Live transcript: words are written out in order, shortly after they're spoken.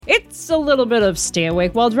a little bit of Stay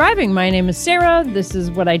Awake While Driving. My name is Sarah. This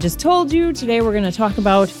is what I just told you. Today we're going to talk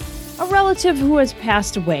about a relative who has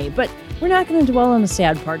passed away, but we're not going to dwell on the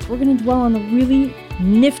sad parts. We're going to dwell on the really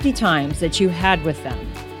nifty times that you had with them.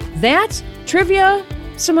 That, trivia,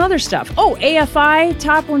 some other stuff. Oh, AFI,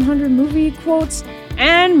 top 100 movie quotes,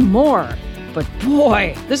 and more. But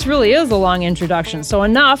boy, this really is a long introduction, so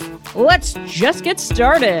enough. Let's just get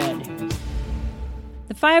started.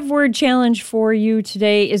 The 5-word challenge for you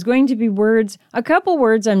today is going to be words, a couple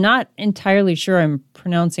words I'm not entirely sure I'm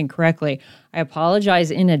pronouncing correctly. I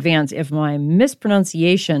apologize in advance if my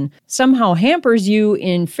mispronunciation somehow hampers you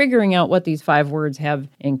in figuring out what these 5 words have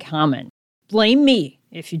in common. Blame me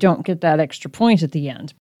if you don't get that extra point at the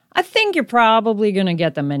end. I think you're probably going to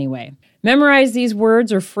get them anyway. Memorize these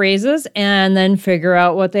words or phrases and then figure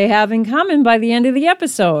out what they have in common by the end of the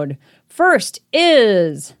episode. First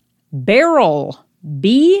is barrel.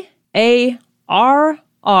 B-A-R-R-E-L.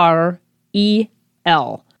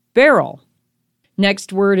 Barrel.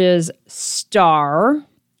 Next word is star.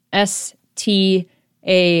 S-T-A-R.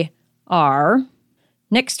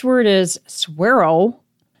 Next word is swirl.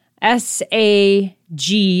 S-A-G-U-A-R-O.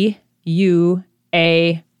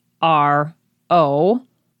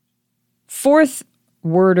 Fourth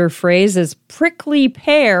word or phrase is prickly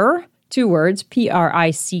pear. 2 words,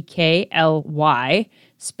 P-R-I-C-K-L-Y,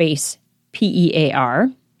 space P-E-A-R.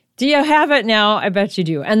 Do you have it now? I bet you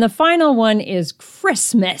do. And the final one is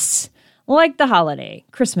Christmas, like the holiday,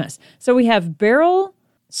 Christmas. So we have barrel,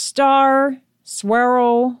 star,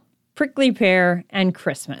 swirl, prickly pear, and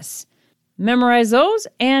Christmas. Memorize those,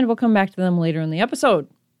 and we'll come back to them later in the episode.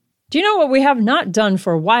 Do you know what we have not done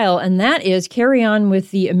for a while, and that is carry on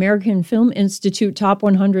with the American Film Institute Top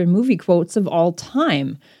 100 Movie Quotes of All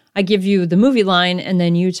Time. I give you the movie line, and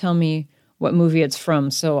then you tell me what movie it's from.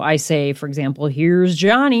 So I say, for example, here's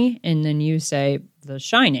Johnny, and then you say The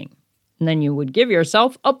Shining. And then you would give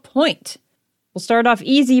yourself a point. We'll start off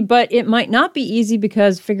easy, but it might not be easy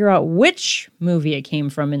because figure out which movie it came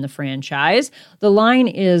from in the franchise. The line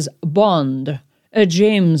is Bond, a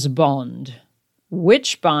James Bond.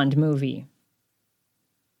 Which Bond movie?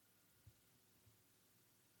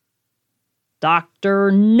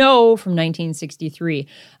 Dr. No from 1963.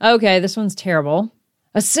 Okay, this one's terrible.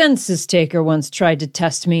 A census taker once tried to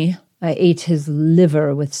test me. I ate his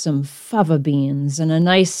liver with some fava beans and a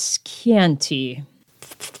nice Chianti.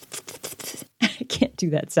 I can't do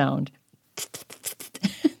that sound.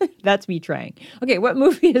 That's me trying. Okay, what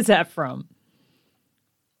movie is that from?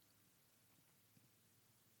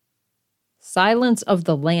 Silence of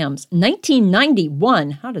the Lambs,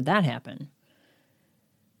 1991. How did that happen?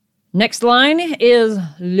 Next line is,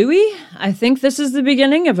 Louis, I think this is the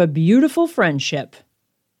beginning of a beautiful friendship.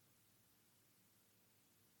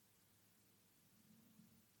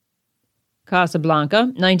 Casablanca,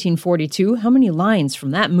 1942. How many lines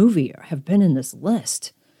from that movie have been in this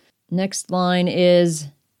list? Next line is,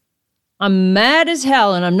 I'm mad as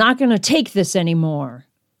hell and I'm not going to take this anymore.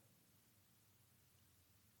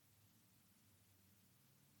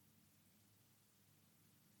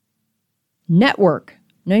 Network,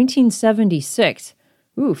 1976.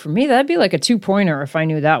 Ooh, for me, that'd be like a 2-pointer if I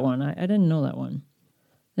knew that one. I didn't know that one.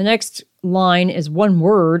 The next line is one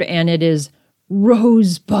word, and it is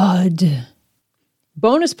Rosebud.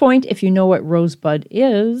 Bonus point if you know what Rosebud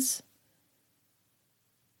is.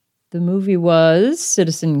 The movie was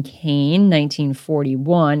Citizen Kane,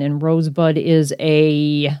 1941, and Rosebud is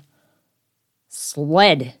a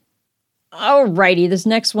sled. Alrighty, this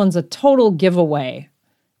next one's a total giveaway.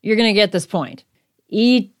 You're going to get this point.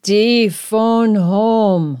 E.T. Phone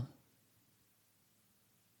Home.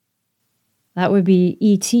 That would be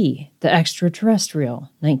E.T., the extraterrestrial,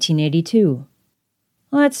 1982.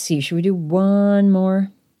 Let's see, should we do one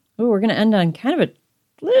more? Oh, we're going to end on kind of a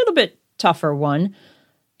little bit tougher one.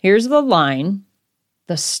 Here's the line.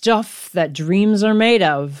 The stuff that dreams are made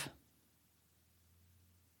of.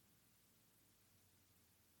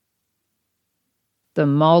 The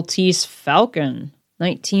Maltese Falcon,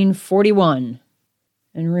 1941.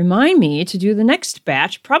 And remind me to do the next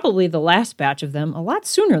batch, probably the last batch of them, a lot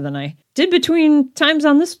sooner than I did between times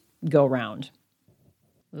on this go-round.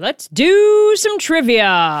 Let's do some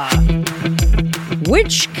trivia.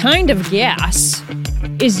 Which kind of gas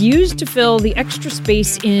is used to fill the extra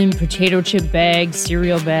space in potato chip bags,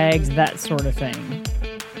 cereal bags, that sort of thing?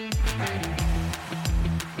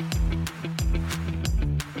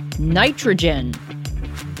 Nitrogen.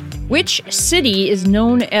 Which city is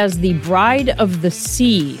known as the Bride of the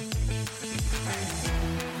Sea?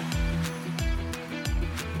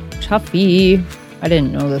 Toughie. I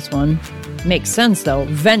didn't know this one. Makes sense, though.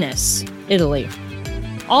 Venice, Italy.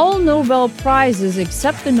 All Nobel Prizes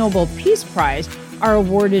except the Nobel Peace Prize are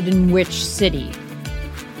awarded in which city?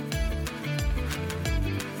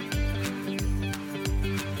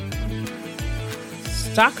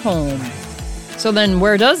 Stockholm. So then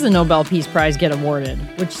where does the Nobel Peace Prize get awarded?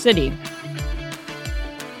 Which city?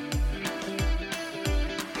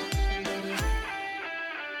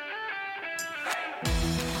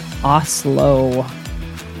 Oslo.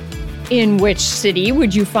 In which city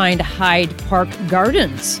would you find Hyde Park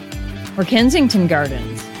Gardens? Or Kensington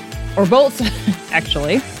Gardens? Or both,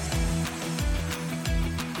 actually.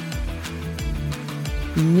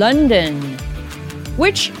 London.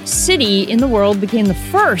 Which city in the world became the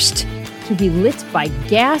first to be lit by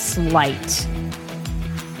gaslight?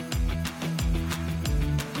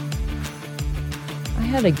 I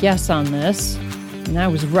had a guess on this, and I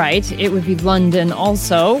was right. It would be London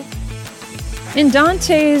also. In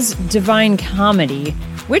Dante's Divine Comedy,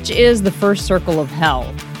 which is the first circle of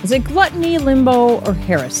hell? Is it gluttony, limbo, or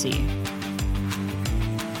heresy?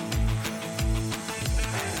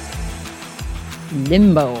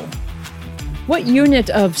 Limbo. What unit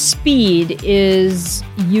of speed is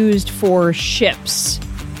used for ships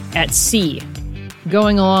at sea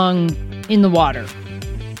going along in the water?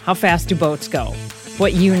 How fast do boats go?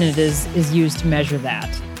 What unit is used to measure that?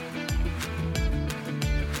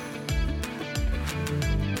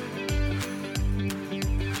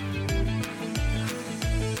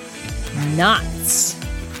 Knots.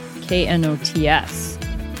 K-N-O-T-S.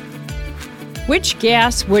 Which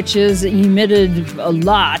gas, which is emitted a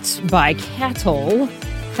lot by cattle,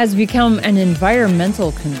 has become an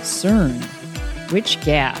environmental concern? Which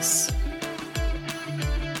gas?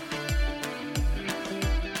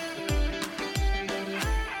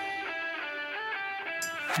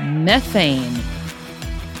 Methane.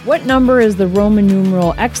 What number is the Roman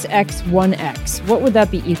numeral XX1X? What would that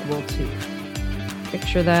be equal to?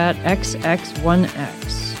 Picture that,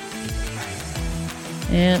 XX1X.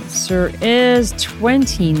 Answer is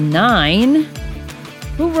 29.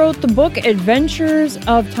 Who wrote the book Adventures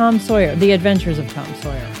of Tom Sawyer? The Adventures of Tom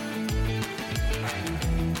Sawyer.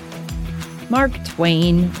 Mark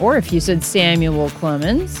Twain, or if you said Samuel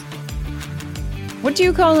Clemens. What do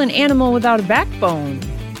you call an animal without a backbone?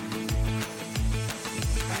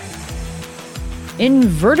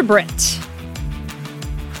 Invertebrate.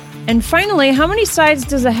 And finally, how many sides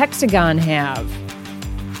does a hexagon have?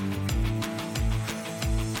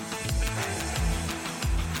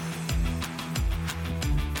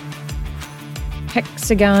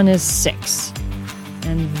 Hexagon is 6.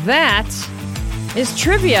 And that is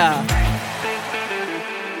trivia.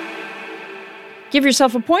 Give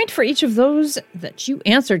yourself a point for each of those that you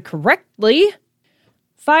answered correctly.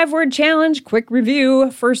 5-word challenge, quick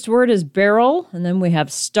review. First word is barrel, and then we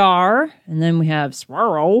have star, and then we have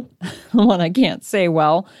swirl, one I can't say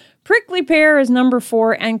well. Prickly pear is number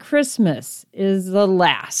 4, and Christmas is the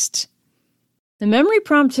last. The memory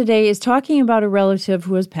prompt today is talking about a relative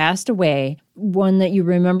who has passed away, one that you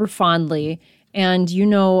remember fondly. And you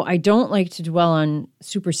know, I don't like to dwell on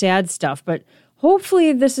super sad stuff, but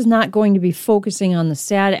hopefully this is not going to be focusing on the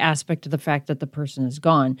sad aspect of the fact that the person is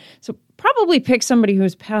gone. So probably pick somebody who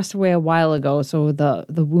has passed away a while ago, so the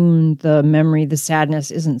wound, the memory, the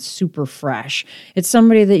sadness isn't super fresh. It's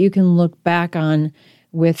somebody that you can look back on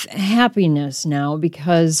with happiness now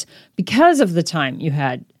because of the time you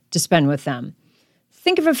had to spend with them.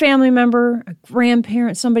 Think of a family member, a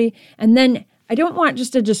grandparent, somebody, and then I don't want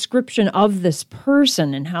just a description of this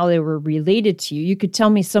person and how they were related to you. You could tell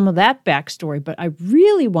me some of that backstory, but I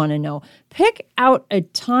really want to know. Pick out a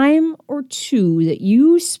time or two that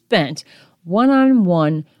you spent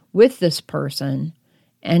one-on-one with this person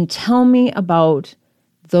and tell me about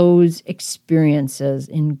those experiences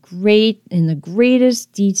in the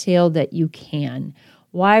greatest detail that you can.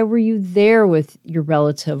 Why were you there with your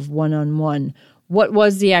relative one-on-one? What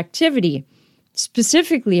was the activity?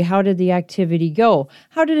 Specifically, how did the activity go?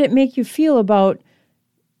 How did it make you feel about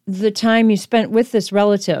the time you spent with this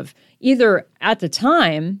relative, either at the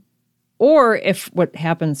time or if what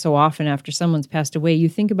happens so often after someone's passed away, you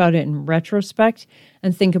think about it in retrospect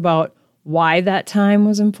and think about why that time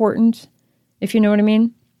was important, if you know what I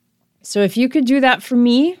mean. So if you could do that for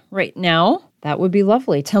me right now, that would be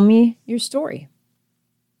lovely. Tell me your story.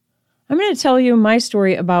 I'm going to tell you my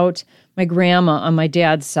story about my grandma on my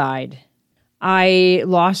dad's side. I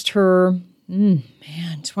lost her,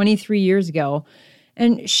 23 years ago.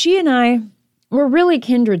 And she and I were really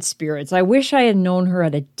kindred spirits. I wish I had known her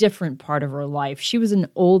at a different part of her life. She was an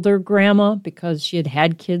older grandma because she had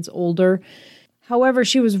had kids older. However,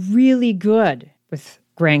 she was really good with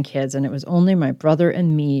grandkids, and it was only my brother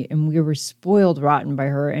and me, and we were spoiled rotten by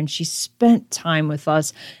her, and she spent time with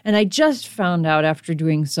us. And I just found out after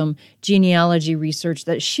doing some genealogy research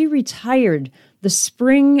that she retired the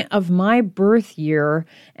spring of my birth year,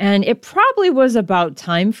 and it probably was about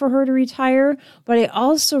time for her to retire. But I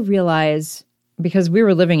also realized, because we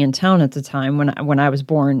were living in town at the time when I was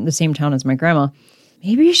born, the same town as my grandma,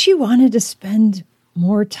 maybe she wanted to spend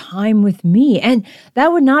more time with me. And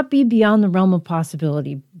that would not be beyond the realm of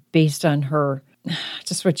possibility based on her,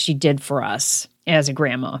 just what she did for us as a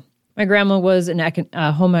grandma. My grandma was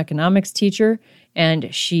a home economics teacher,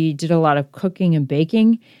 and she did a lot of cooking and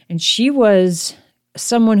baking. And she was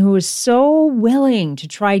someone who was so willing to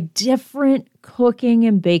try different cooking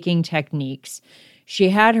and baking techniques. She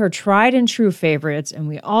had her tried and true favorites, and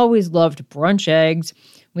we always loved brunch eggs.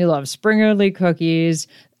 We loved Springerly cookies,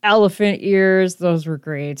 elephant ears. Those were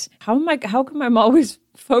great. How come I'm always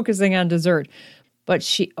focusing on dessert? But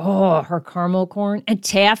her caramel corn and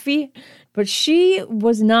taffy. But she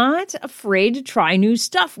was not afraid to try new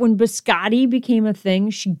stuff. When biscotti became a thing,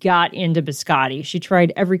 she got into biscotti. She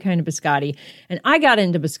tried every kind of biscotti. And I got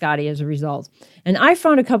into biscotti as a result. And I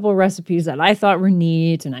found a couple of recipes that I thought were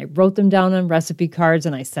neat, and I wrote them down on recipe cards,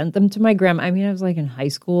 and I sent them to my grandma. I was like in high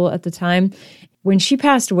school at the time. When she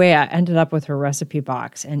passed away, I ended up with her recipe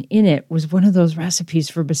box, and in it was one of those recipes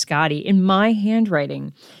for biscotti in my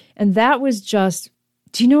handwriting. And that was just,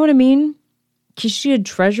 do you know what I mean? Because she had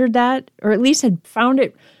treasured that, or at least had found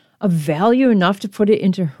it of value enough to put it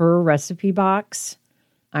into her recipe box.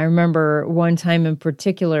 I remember one time in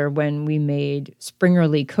particular when we made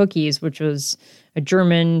Springerly cookies, which was a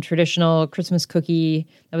German traditional Christmas cookie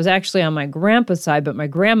that was actually on my grandpa's side, but my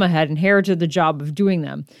grandma had inherited the job of doing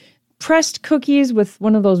them. Pressed cookies with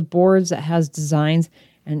one of those boards that has designs.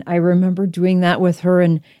 And I remember doing that with her,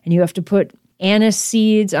 and you have to put anise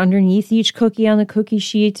seeds underneath each cookie on the cookie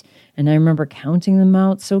sheet. And I remember counting them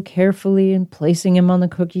out so carefully and placing them on the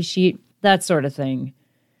cookie sheet, that sort of thing.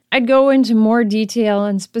 I'd go into more detail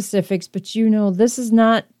and specifics, but this is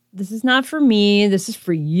not for me. This is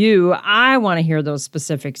for you. I want to hear those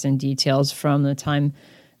specifics and details from the time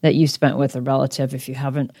that you spent with a relative. If you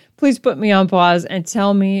haven't, please put me on pause and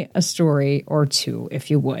tell me a story or two, if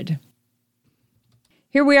you would.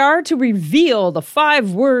 Here we are to reveal the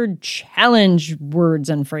 5-word challenge words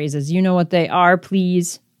and phrases. You know what they are,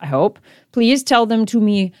 please. I hope. Please tell them to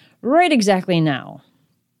me right exactly now.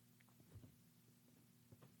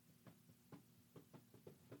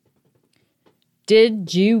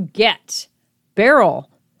 Did you get barrel,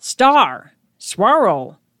 star,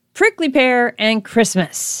 swirl, prickly pear, and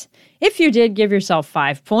Christmas? If you did, give yourself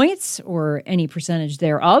 5 points or any percentage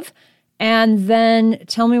thereof. And then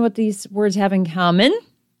tell me what these words have in common.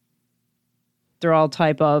 They're all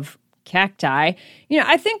type of cacti.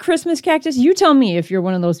 I think Christmas cactus, you tell me if you're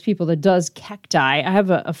one of those people that does cacti. I have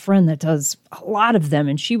a friend that does a lot of them,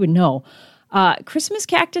 and she would know. Christmas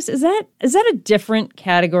cactus, is that a different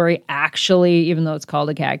category, actually, even though it's called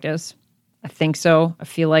a cactus? I think so. I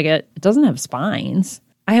feel like it. It doesn't have spines.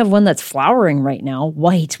 I have one that's flowering right now,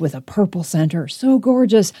 white with a purple center. So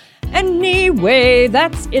gorgeous. Anyway,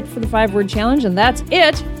 that's it for the 5-word challenge, and that's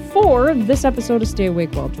it for this episode of Stay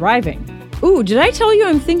Awake While Driving. Ooh, did I tell you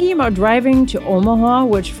I'm thinking about driving to Omaha,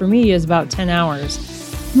 which for me is about 10 hours?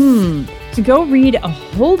 To go read a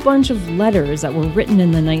whole bunch of letters that were written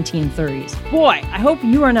in the 1930s. Boy, I hope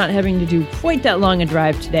you are not having to do quite that long a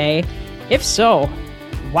drive today. If so,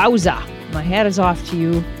 wowza, my hat is off to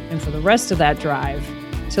you. And for the rest of that drive,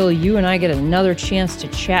 till you and I get another chance to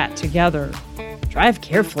chat together, drive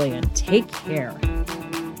carefully and take care.